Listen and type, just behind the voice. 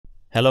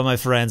Hello my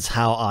friends,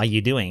 how are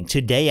you doing?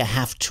 Today I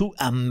have two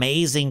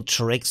amazing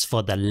tricks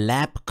for the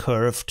lap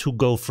curve to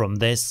go from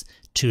this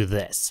to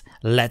this.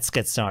 Let's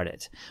get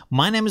started.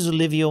 My name is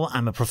Olivio,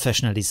 I'm a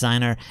professional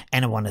designer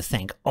and I want to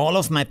thank all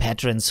of my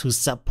patrons who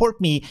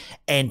support me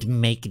and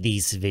make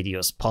these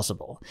videos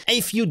possible.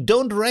 If you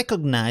don't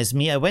recognize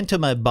me, I went to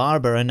my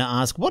barber and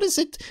I asked, what is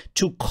it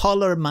to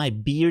color my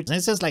beard? And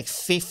it says like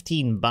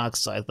 15 bucks,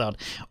 so I thought,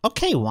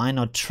 okay, why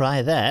not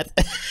try that?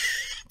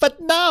 But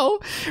now,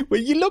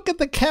 when you look at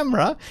the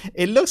camera,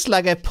 it looks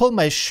like I pulled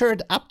my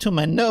shirt up to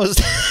my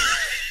nose.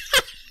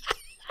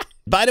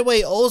 By the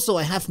way, also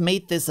I have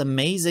made this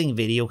amazing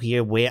video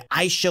here where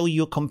I show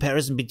you a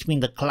comparison between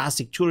the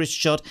classic tourist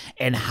shot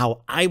and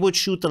how I would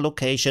shoot the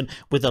location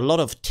with a lot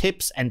of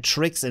tips and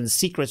tricks and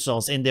secret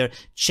sauce in there.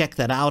 Check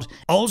that out.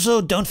 Also,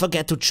 don't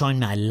forget to join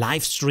my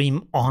live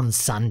stream on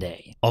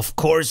Sunday. Of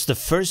course, the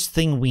first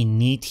thing we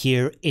need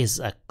here is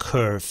a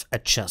curve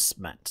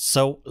adjustment.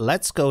 So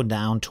let's go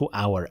down to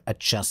our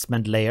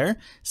adjustment layer,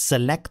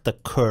 select the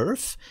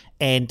curve,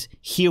 and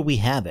here we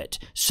have it.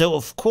 So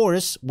of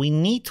course, we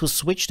need to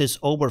switch this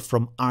over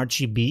from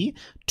RGB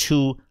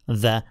to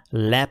the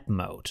lap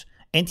mode.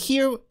 And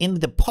here in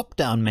the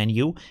pop-down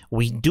menu,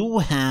 we do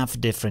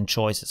have different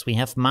choices. We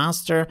have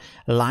master,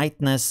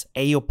 lightness,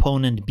 A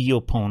opponent, B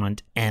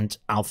opponent, and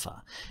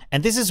alpha.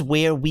 And this is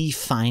where we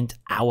find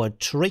our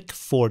trick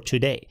for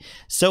today.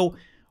 So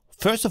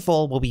first of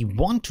all, what we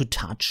want to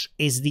touch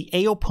is the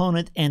A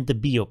opponent and the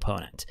B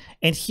opponent.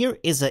 And here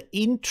is an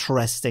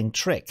interesting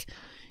trick.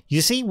 You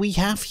see, we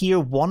have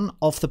here one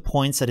of the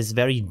points that is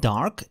very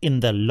dark in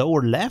the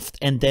lower left,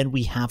 and then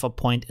we have a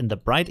point in the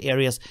bright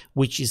areas,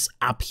 which is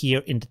up here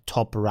in the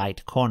top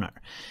right corner.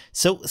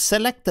 So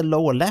select the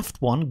lower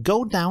left one,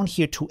 go down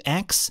here to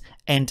X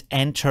and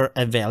enter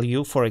a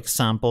value, for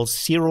example,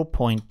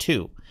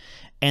 0.2.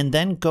 And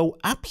then go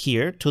up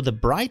here to the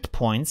bright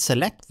point,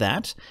 select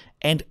that,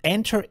 and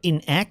enter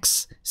in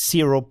X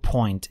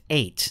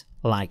 0.8,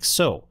 like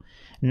so.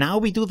 Now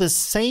we do the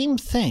same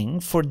thing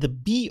for the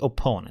B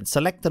opponent.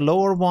 Select the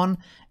lower one,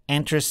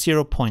 enter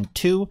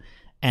 0.2,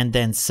 and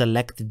then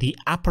select the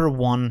upper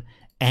one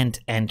and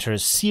enter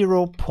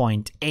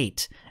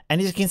 0.8.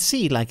 And as you can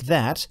see like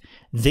that,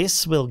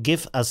 this will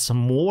give us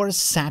more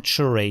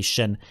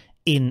saturation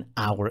in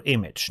our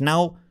image.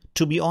 Now,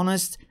 to be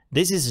honest,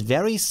 this is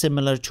very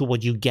similar to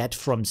what you get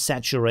from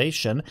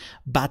saturation,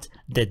 but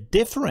the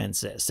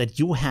difference is that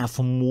you have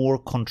more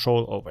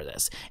control over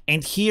this.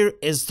 And here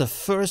is the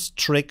first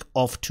trick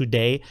of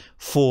today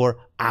for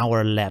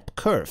our lap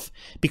curve.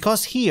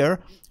 Because here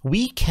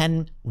we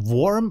can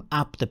warm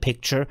up the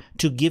picture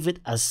to give it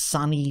a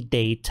sunny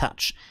day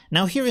touch.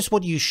 Now here is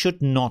what you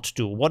should not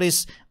do. What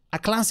is a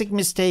classic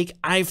mistake?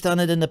 I've done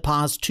it in the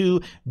past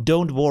too.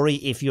 Don't worry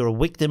if you're a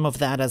victim of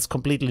that, that's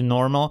completely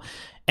normal.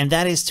 And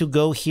that is to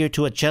go here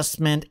to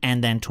adjustment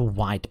and then to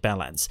white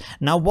balance.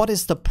 Now, what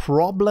is the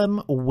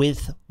problem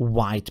with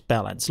white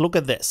balance? Look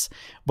at this.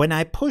 When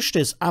I push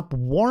this up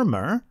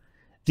warmer,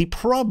 the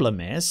problem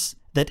is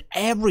that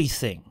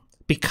everything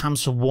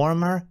becomes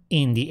warmer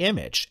in the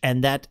image,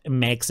 and that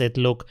makes it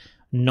look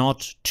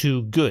not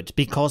too good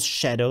because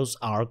shadows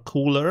are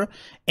cooler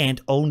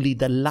and only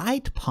the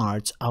light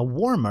parts are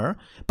warmer,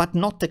 but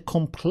not the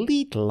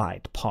complete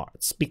light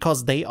parts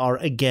because they are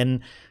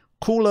again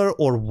cooler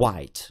or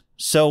white.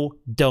 So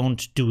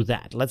don't do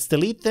that. Let's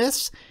delete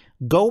this,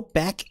 go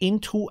back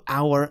into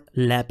our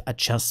lap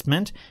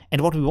adjustment, and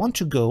what we want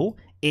to go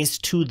is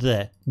to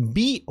the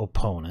B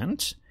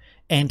opponent,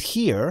 and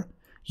here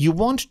you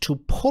want to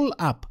pull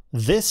up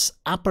this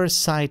upper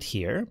side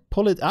here,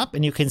 pull it up,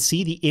 and you can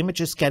see the image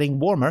is getting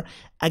warmer.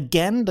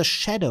 Again, the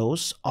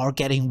shadows are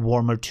getting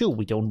warmer too.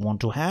 We don't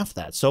want to have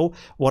that. So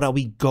what are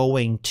we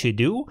going to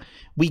do?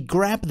 We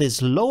grab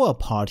this lower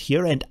part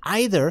here and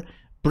either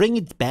bring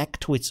it back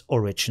to its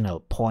original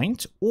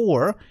point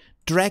or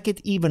drag it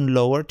even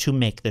lower to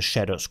make the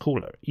shadows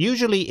cooler.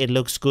 Usually it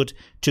looks good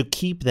to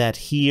keep that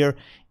here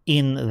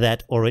in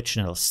that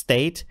original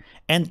state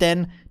and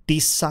then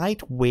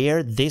decide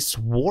where this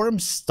warm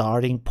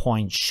starting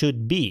point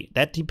should be.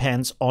 That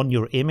depends on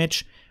your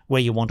image,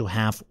 where you want to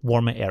have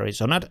warmer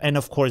areas or not. And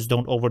of course,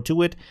 don't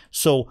overdo it.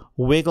 So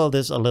wiggle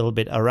this a little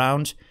bit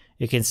around.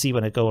 You can see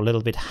when I go a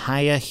little bit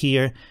higher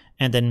here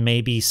and then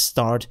maybe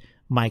start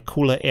my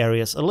cooler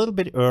areas a little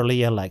bit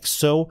earlier, like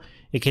so.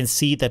 You can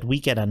see that we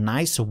get a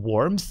nice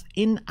warmth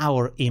in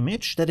our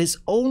image that is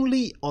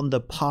only on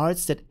the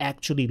parts that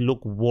actually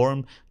look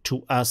warm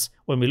to us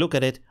when we look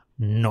at it,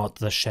 not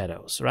the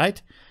shadows,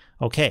 right?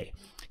 Okay,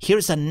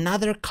 here's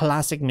another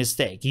classic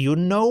mistake. You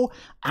know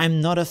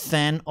I'm not a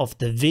fan of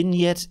the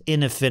vignette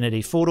in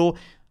Affinity Photo,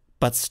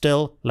 but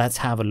still, let's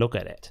have a look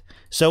at it.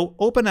 So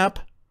open up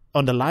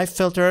on the live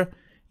filter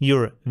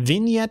your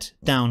vignette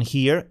down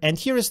here, and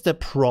here is the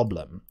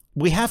problem.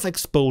 We have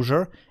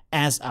exposure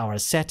as our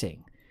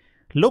setting.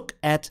 Look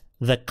at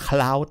the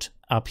cloud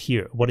up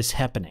here, what is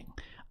happening.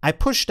 I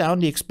push down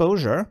the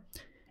exposure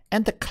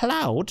and the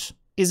cloud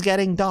is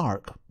getting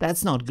dark.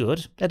 That's not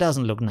good. That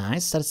doesn't look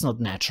nice. That's not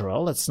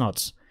natural. That's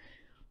not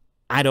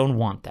I don't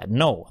want that.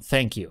 No,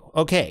 thank you.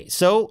 Okay,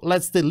 so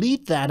let's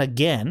delete that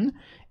again,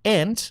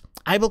 and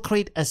I will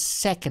create a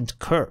second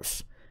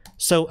curve.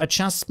 So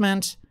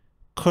adjustment,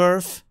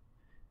 curve.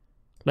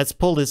 Let's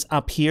pull this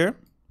up here.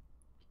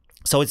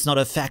 So it's not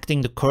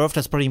affecting the curve.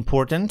 That's pretty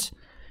important.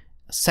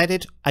 Set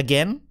it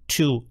again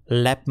to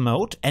lab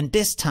mode. And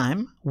this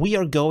time we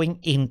are going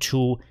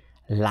into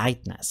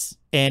lightness.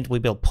 And we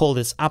will pull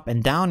this up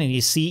and down, and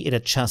you see it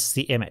adjusts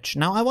the image.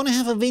 Now I want to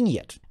have a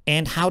vignette.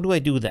 And how do I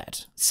do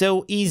that?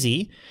 So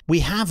easy.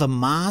 We have a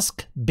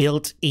mask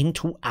built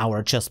into our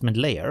adjustment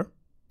layer,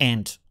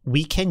 and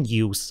we can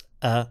use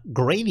a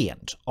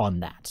gradient on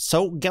that.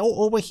 So go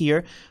over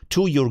here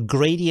to your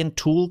gradient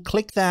tool,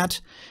 click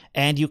that,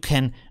 and you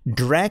can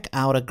drag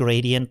out a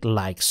gradient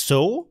like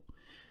so,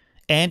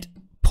 and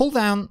pull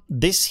down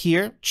this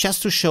here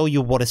just to show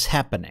you what is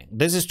happening.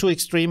 This is too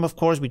extreme, of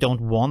course, we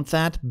don't want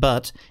that,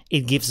 but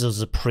it gives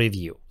us a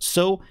preview.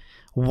 So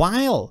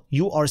while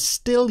you are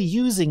still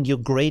using your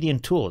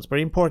gradient tool, it's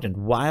very important,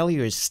 while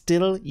you're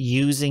still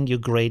using your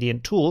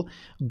gradient tool,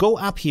 go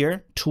up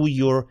here to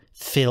your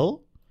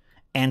fill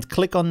and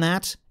click on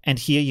that. And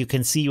here you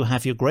can see you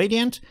have your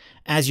gradient.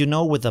 As you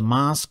know, with the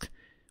mask,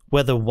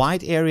 where the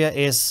white area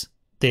is,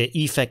 the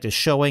effect is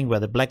showing, where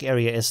the black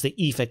area is, the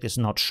effect is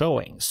not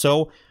showing.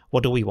 So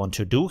what do we want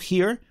to do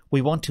here?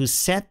 We want to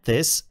set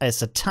this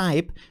as a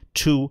type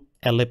to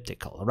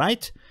elliptical,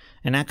 right?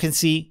 And I can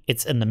see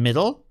it's in the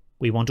middle.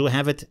 We want to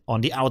have it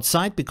on the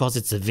outside because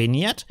it's a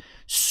vignette.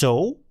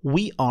 So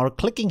we are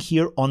clicking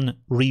here on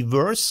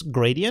reverse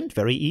gradient,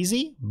 very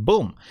easy,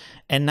 boom.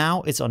 And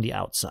now it's on the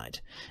outside.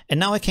 And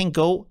now I can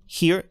go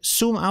here,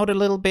 zoom out a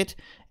little bit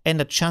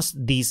and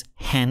adjust these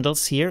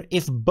handles here.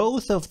 If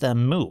both of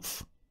them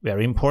move,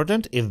 very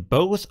important, if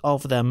both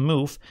of them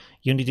move,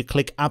 you need to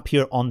click up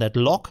here on that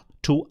lock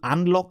to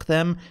unlock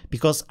them,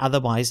 because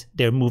otherwise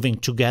they're moving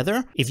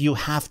together. If you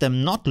have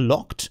them not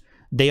locked,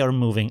 they are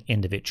moving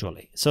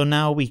individually. So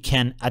now we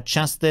can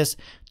adjust this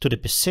to the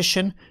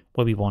position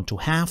where we want to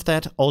have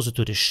that, also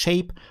to the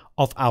shape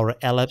of our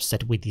ellipse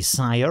that we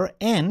desire.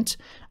 And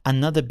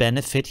another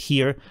benefit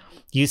here,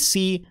 you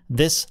see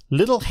this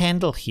little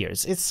handle here.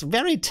 It's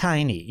very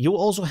tiny. You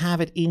also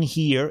have it in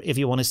here if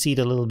you want to see it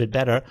a little bit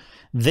better.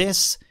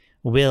 This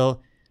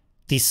will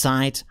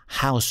decide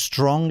how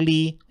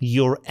strongly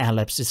your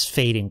ellipse is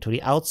fading to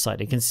the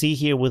outside. You can see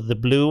here with the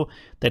blue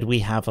that we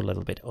have a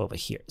little bit over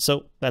here.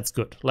 So that's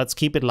good. Let's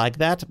keep it like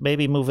that.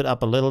 Maybe move it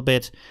up a little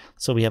bit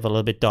so we have a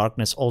little bit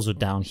darkness also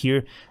down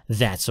here.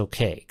 That's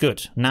okay.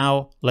 Good.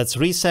 Now let's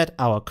reset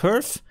our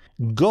curve.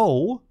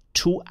 Go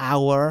to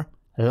our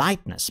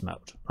lightness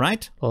mode,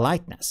 right?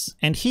 Lightness.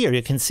 And here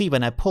you can see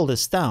when I pull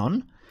this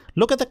down,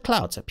 look at the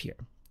clouds up here.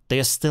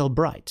 They are still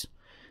bright.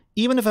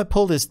 Even if I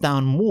pull this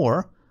down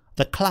more,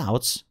 the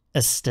clouds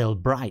are still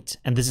bright,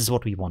 and this is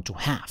what we want to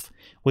have.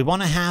 We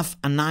want to have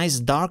a nice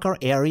darker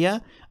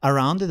area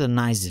around it, a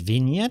nice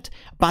vignette,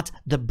 but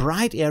the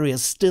bright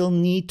areas still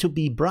need to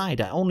be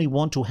bright. I only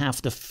want to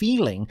have the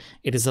feeling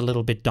it is a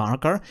little bit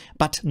darker,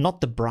 but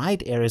not the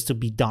bright areas to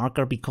be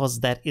darker,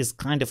 because that is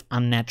kind of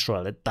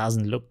unnatural. It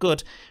doesn't look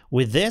good.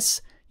 With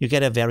this, you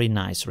get a very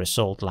nice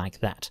result like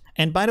that.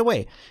 And by the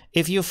way,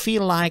 if you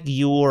feel like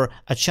your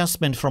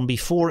adjustment from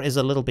before is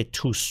a little bit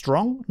too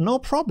strong, no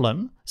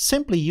problem.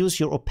 Simply use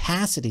your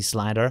opacity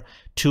slider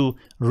to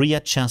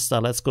readjust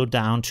that. Let's go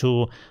down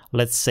to,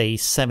 let's say,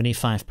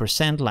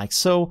 75%, like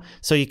so.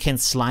 So you can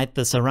slide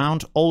this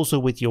around. Also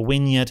with your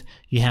vignette,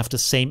 you have the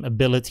same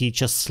ability.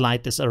 Just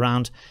slide this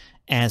around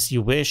as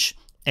you wish.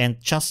 And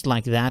just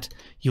like that,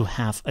 you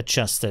have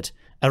adjusted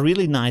a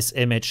really nice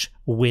image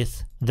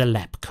with the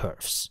lab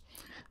curves.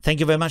 Thank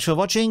you very much for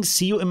watching.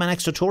 See you in my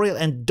next tutorial,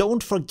 and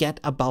don't forget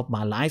about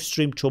my live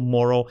stream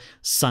tomorrow,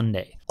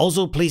 Sunday.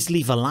 Also, please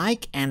leave a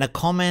like and a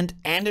comment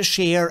and a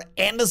share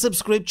and a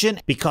subscription,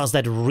 because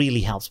that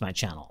really helps my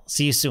channel.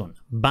 See you soon.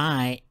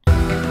 Bye.